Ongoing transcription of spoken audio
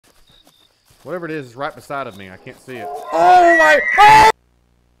Whatever it is right beside of me. I can't see it. Oh my! Oh!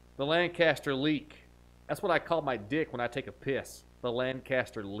 The Lancaster leak. That's what I call my dick when I take a piss. The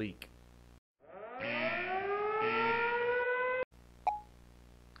Lancaster leak.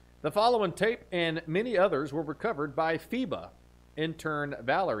 The following tape and many others were recovered by FIBA intern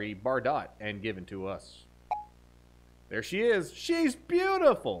Valerie Bardot and given to us. There she is. She's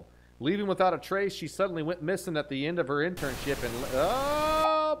beautiful. Leaving without a trace, she suddenly went missing at the end of her internship and...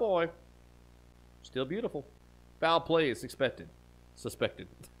 Oh, boy. Still beautiful. Foul play is expected. Suspected.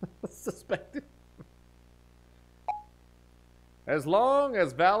 Suspected. As long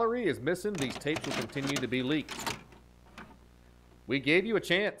as Valerie is missing, these tapes will continue to be leaked. We gave you a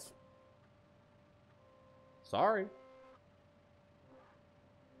chance. Sorry.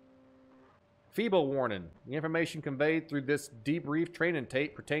 FIBA warning. The information conveyed through this debrief training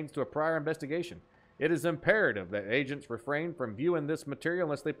tape pertains to a prior investigation. It is imperative that agents refrain from viewing this material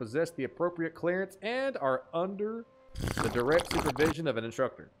unless they possess the appropriate clearance and are under the direct supervision of an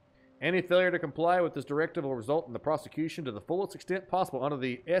instructor. Any failure to comply with this directive will result in the prosecution to the fullest extent possible under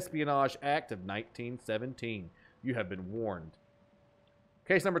the Espionage Act of 1917. You have been warned.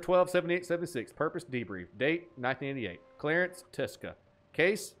 Case number 127876. Purpose debrief. Date 1988. Clarence Tiska.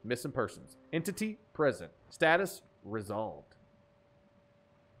 Case missing persons. Entity present. Status resolved.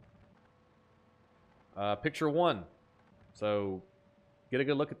 Picture 1. So, get a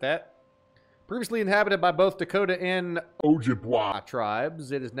good look at that. Previously inhabited by both Dakota and Ojibwa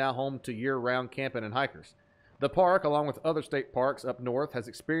tribes, it is now home to year-round camping and hikers. The park, along with other state parks up north, has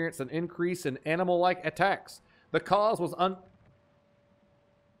experienced an increase in animal-like attacks. The cause was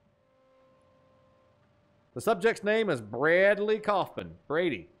The subject's name is Bradley Kaufman.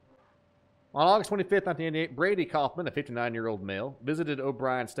 Brady. On August 25th, 1988, Brady Kaufman, a 59-year-old male, visited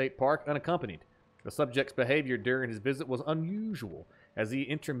O'Brien State Park unaccompanied. The subject's behavior during his visit was unusual, as he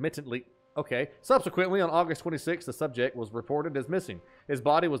intermittently... Subsequently, on August 26th, the subject was reported as missing. His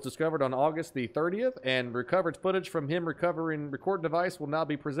body was discovered on August the 30th, and recovered footage from him recovering recording device will now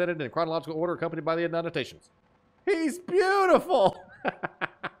be presented in chronological order, accompanied by the annotations. He's beautiful!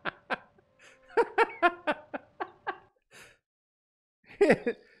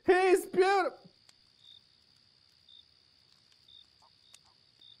 He's beautiful!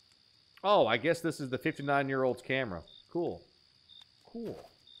 Oh, I guess this is the 59-year-old's camera. Cool. Cool.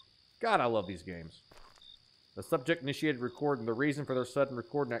 God, I love these games. The subject initiated recording. The reason for their sudden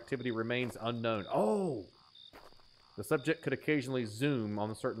recording activity remains unknown. Oh! The subject could occasionally zoom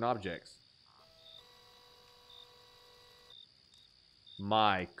on certain objects.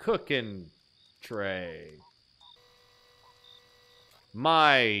 My cooking tray.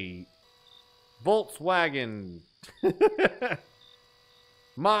 My Volkswagen.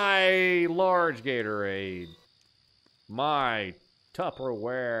 My large Gatorade. My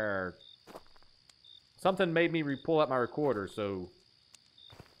Tupperware. Something made me pull out my recorder, so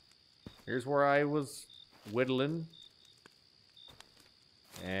here's where I was whittling.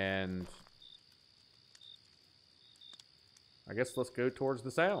 And I guess let's go towards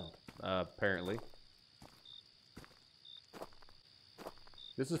the sound, apparently.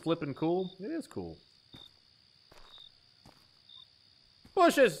 This is flipping cool. It is cool.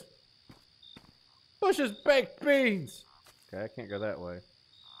 Bushes! Bushes baked beans! Okay, I can't go that way.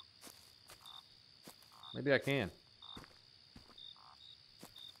 Maybe I can.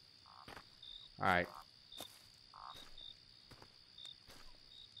 Alright.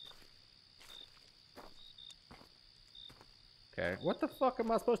 Okay, what the fuck am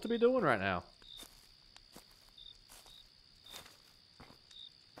I supposed to be doing right now?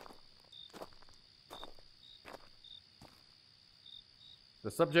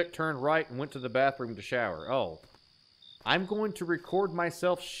 The subject turned right and went to the bathroom to shower. Oh. I'm going to record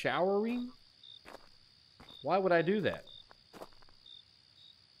myself showering? Why would I do that?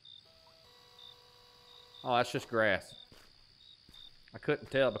 Oh, that's just grass. I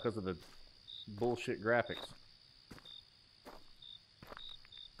couldn't tell because of the bullshit graphics.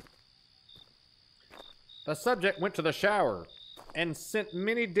 The subject went to the shower and sent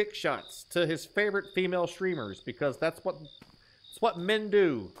many dick shots to his favorite female streamers because that's what men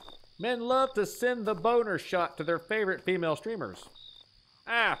do. Men love to send the boner shot to their favorite female streamers.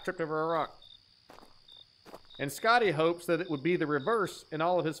 Ah, tripped over a rock. And Scotty hopes that it would be the reverse and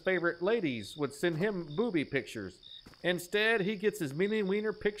all of his favorite ladies would send him booby pictures. Instead, he gets as many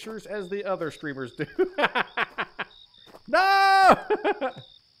wiener pictures as the other streamers do. No!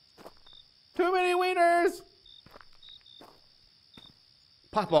 Too many wieners!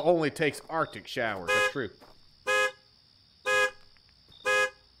 Papa only takes Arctic showers. That's true.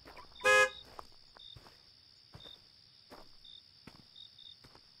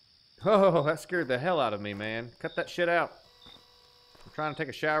 Oh, that scared the hell out of me, man. Cut that shit out. I'm trying to take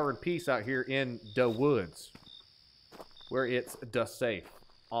a shower in peace out here in the woods. Where it's da safe.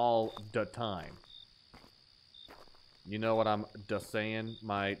 All the time. You know what I'm da saying,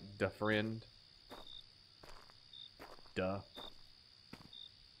 my da friend? Duh.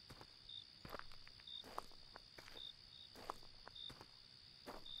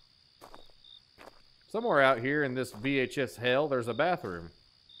 Somewhere out here in this VHS hell, there's a bathroom.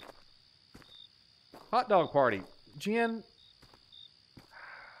 Hot dog party. Jen,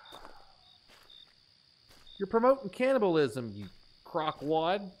 you're promoting cannibalism, you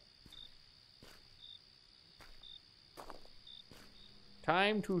crockwad.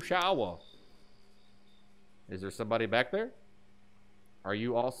 Time to shower. Is there somebody back there? Are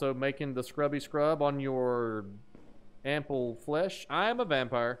you also making the scrubby scrub on your ample flesh? I'm a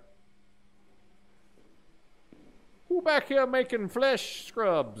vampire. Who back here making flesh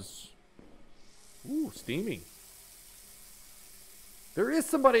scrubs? Ooh, steamy. There is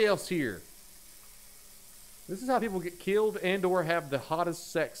somebody else here. This is how people get killed and or have the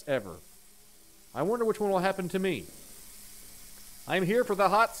hottest sex ever. I wonder which one will happen to me. I'm here for the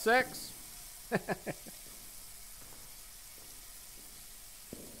hot sex.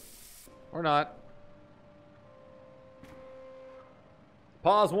 Or not.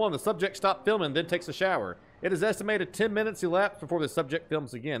 Pause 1. The subject stopped filming, then takes a shower. It is estimated 10 minutes elapsed before the subject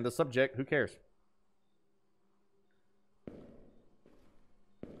films again. The subject, who cares?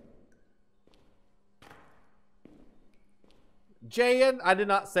 Jan? I did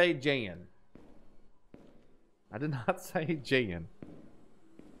not say Jan. I did not say Jan.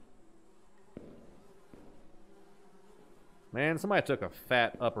 Man, somebody took a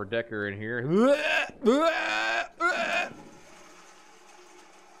fat upper decker in here.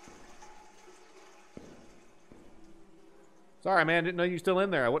 Sorry, man. Didn't know you were still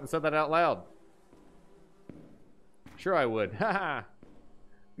in there. I wouldn't have said that out loud. Sure I would. Haha.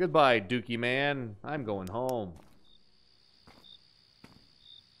 Goodbye, Dookie man. I'm going home.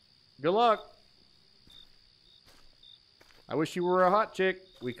 Good luck. I wish you were a hot chick.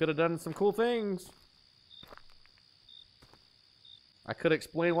 We could have done some cool things. I could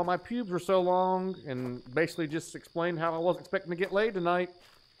explain why my pubes were so long and basically just explain how I wasn't expecting to get laid tonight.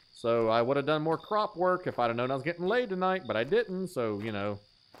 So I would have done more crop work if I'd have known I was getting laid tonight, but I didn't. So, you know,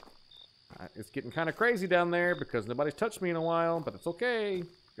 it's getting kind of crazy down there because nobody's touched me in a while, but it's okay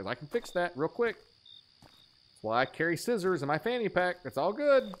because I can fix that real quick. That's why I carry scissors in my fanny pack. It's all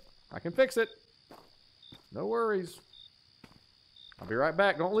good. I can fix it. No worries. I'll be right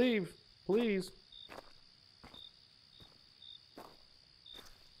back. Don't leave, please.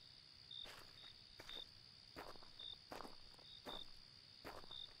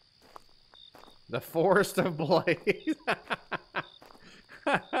 The Forest of Blaze.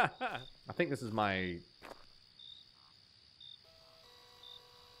 I think this is my...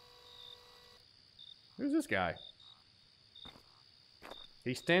 Who's this guy?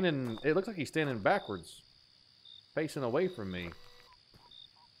 He's standing... It looks like he's standing backwards. Facing away from me.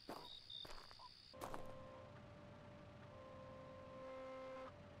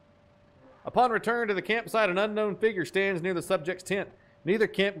 Upon return to the campsite, an unknown figure stands near the subject's tent. Neither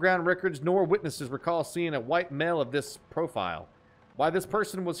campground records nor witnesses recall seeing a white male of this profile. Why this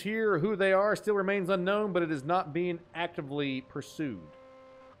person was here or who they are still remains unknown, but it is not being actively pursued.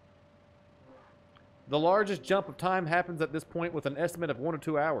 The largest jump of time happens at this point with an estimate of 1 or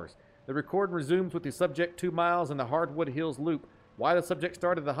 2 hours. The recording resumes with the subject 2 miles in the Hardwood Hills Loop. Why the subject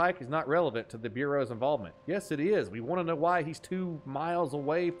started the hike is not relevant to the Bureau's involvement. Yes, it is. We want to know why he's 2 miles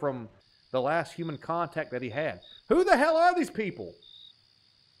away from the last human contact that he had. Who the hell are these people?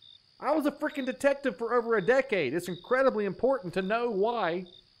 I was a freaking detective for over a decade. It's incredibly important to know why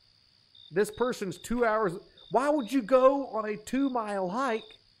this person's 2 hours... Why would you go on a 2-mile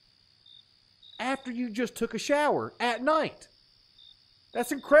hike after you just took a shower at night?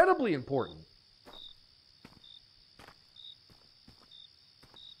 That's incredibly important.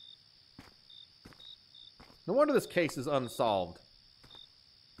 No wonder this case is unsolved.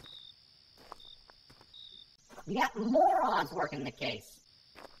 We got morons working the case.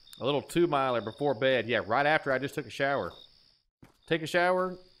 A little 2-miler before bed. Yeah, right after I just took a shower. Take a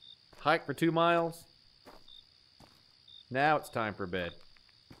shower, hike for 2 miles. Now it's time for bed.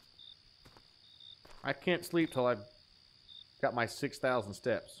 I can't sleep till I've got my 6,000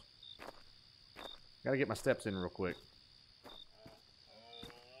 steps. Gotta get my steps in real quick.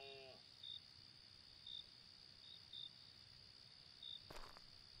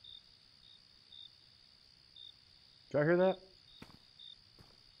 Did y'all hear that?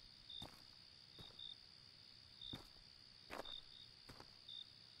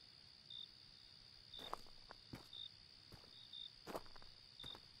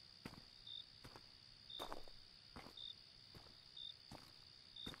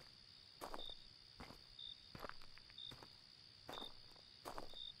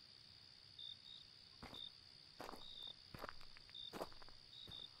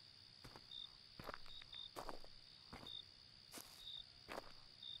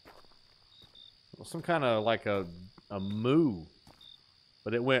 some kind of like a moo.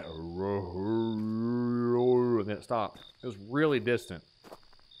 But it went and then it stopped. It was really distant.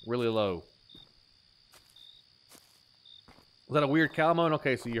 Really low. Was that a weird cow moan?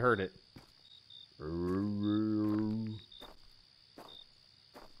 Okay, so you heard it.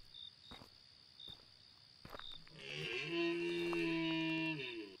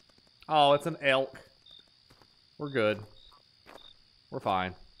 Oh, it's an elk. We're good. We're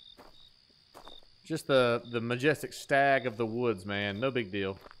fine. Just the majestic stag of the woods, man. No big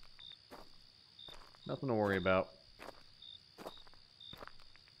deal. Nothing to worry about.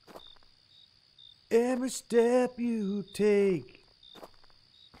 Every step you take,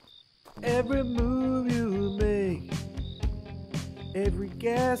 every move you make, every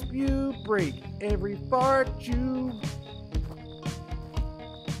gasp you break, every fart you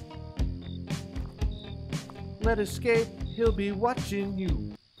let escape, he'll be watching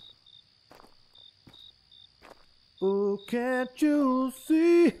you. Oh, can't you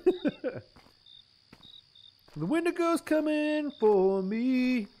see? The Wendigo's coming for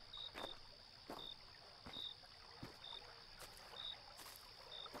me.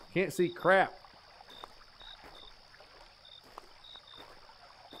 Can't see crap.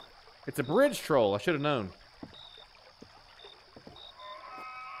 It's a bridge troll. I should have known.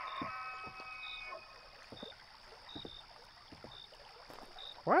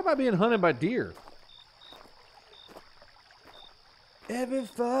 Why am I being hunted by deer? Every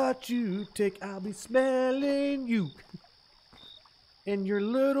thought you take, I'll be smelling you. And your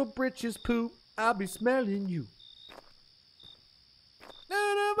little britches poop, I'll be smelling you.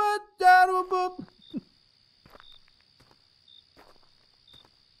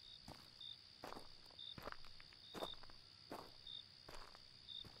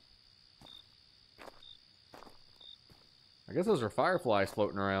 I guess those are fireflies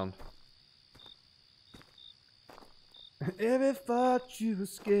floating around. Every thought you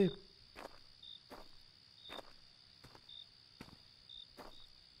escape.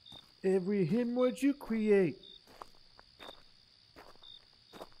 Every hymn word you create.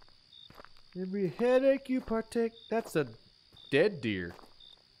 Every headache you partake. That's a dead deer.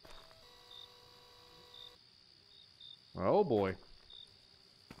 Oh boy.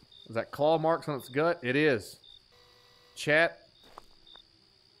 Is that claw marks on its gut? It is. Chat.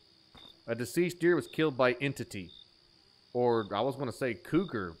 A deceased deer was killed by entity. Or I was going to say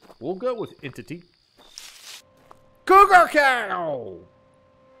cougar. We'll go with entity. Cougar cow!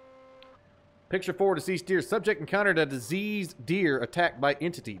 Picture 4, deceased deer. Subject encountered a diseased deer attacked by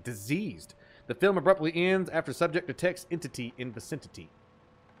entity. Diseased. The film abruptly ends after subject detects entity in vicinity.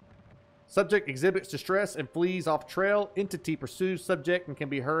 Subject exhibits distress and flees off trail. Entity pursues subject and can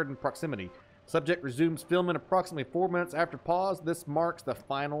be heard in proximity. Subject resumes filming approximately 4 minutes after pause. This marks the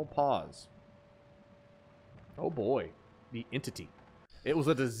final pause. Oh boy. The entity. It was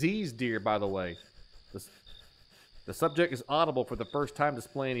a diseased deer, by the way. The subject is audible for the first time,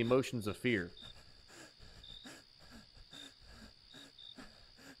 displaying emotions of fear.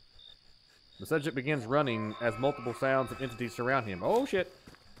 The subject begins running as multiple sounds of entities surround him. Oh shit.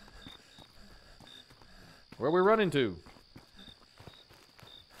 Where are we running to?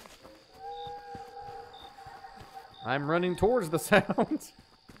 I'm running towards the sounds.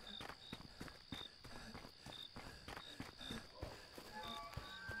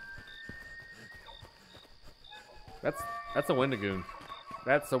 That's a Wendigo.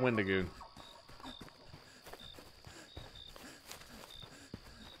 That's a Wendigo.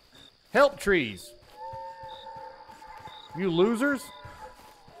 Help trees! You losers!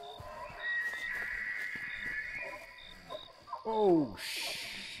 Oh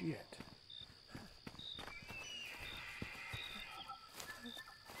shit.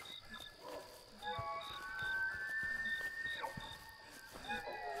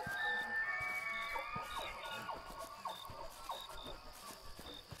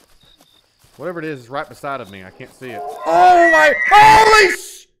 Whatever it is right beside of me. I can't see it. Oh my... Holy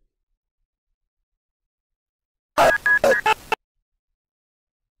sh...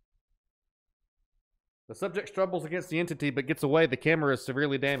 The subject struggles against the entity but gets away. The camera is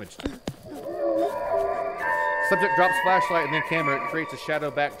severely damaged. Subject drops flashlight and then camera. It creates a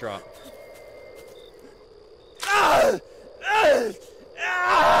shadow backdrop.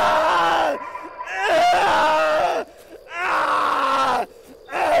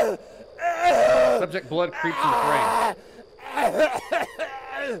 Subject blood creeps in the frame.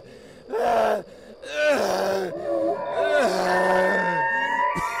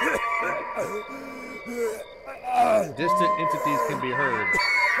 Distant entities can be heard.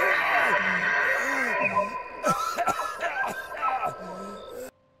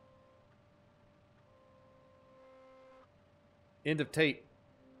 End of tape.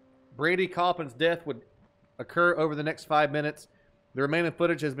 Brady Coppin's death would occur over the next 5 minutes. The remaining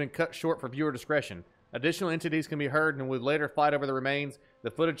footage has been cut short for viewer discretion. Additional entities can be heard and would later fight over the remains.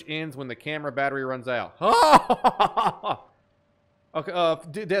 The footage ends when the camera battery runs out.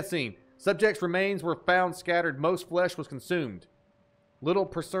 Okay, death scene. Subject's remains were found scattered. Most flesh was consumed. Little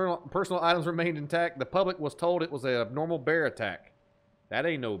personal items remained intact. The public was told it was an abnormal bear attack. That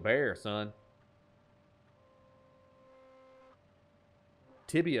ain't no bear, son.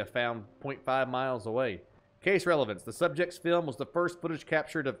 Tibia found 0.5 miles away. Case relevance. The subject's film was the first footage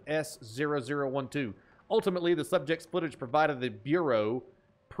captured of S0012. Ultimately, the subject's footage provided the Bureau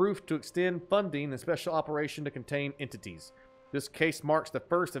proof to extend funding and special operation to contain entities. This case marks the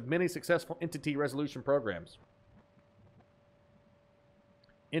first of many successful entity resolution programs.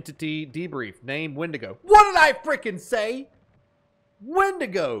 Entity debrief. Name Wendigo. What did I frickin' say?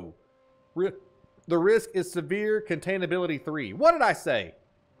 Wendigo. The risk is severe. Containability 3. What did I say?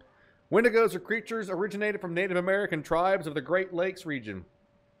 Wendigos are creatures originated from Native American tribes of the Great Lakes region.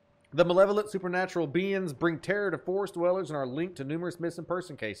 The malevolent supernatural beings bring terror to forest dwellers and are linked to numerous missing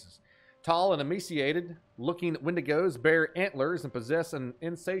person cases. Tall and emaciated-looking Wendigos bear antlers and possess an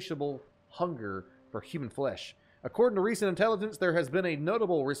insatiable hunger for human flesh. According to recent intelligence, there has been a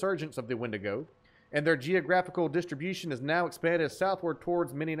notable resurgence of the Wendigo, and their geographical distribution is now expanded southward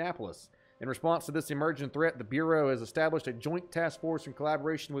towards Minneapolis. In response to this emerging threat, the Bureau has established a joint task force in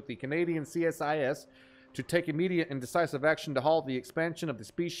collaboration with the Canadian CSIS to take immediate and decisive action to halt the expansion of the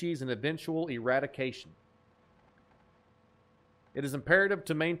species and eventual eradication. It is imperative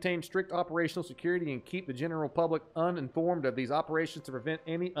to maintain strict operational security and keep the general public uninformed of these operations to prevent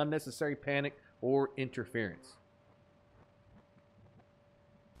any unnecessary panic or interference.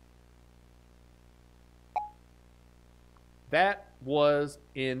 That was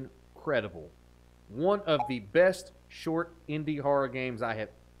incredible. One of the best short indie horror games I have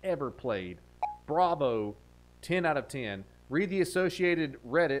ever played. Bravo, 10 out of 10. Read the associated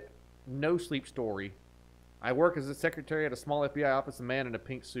Reddit, No Sleep Story. I work as a secretary at a small FBI office, a man in a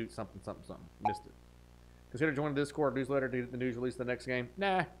pink suit, something. Missed it. Consider joining the Discord newsletter to get the news release of the next game.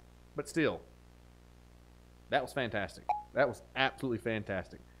 Nah, but still. That was fantastic. That was absolutely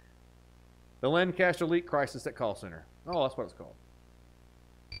fantastic. The Lancaster Leak Crisis at Call Center. Oh, that's what it's called.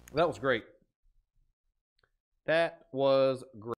 That was great. That was great.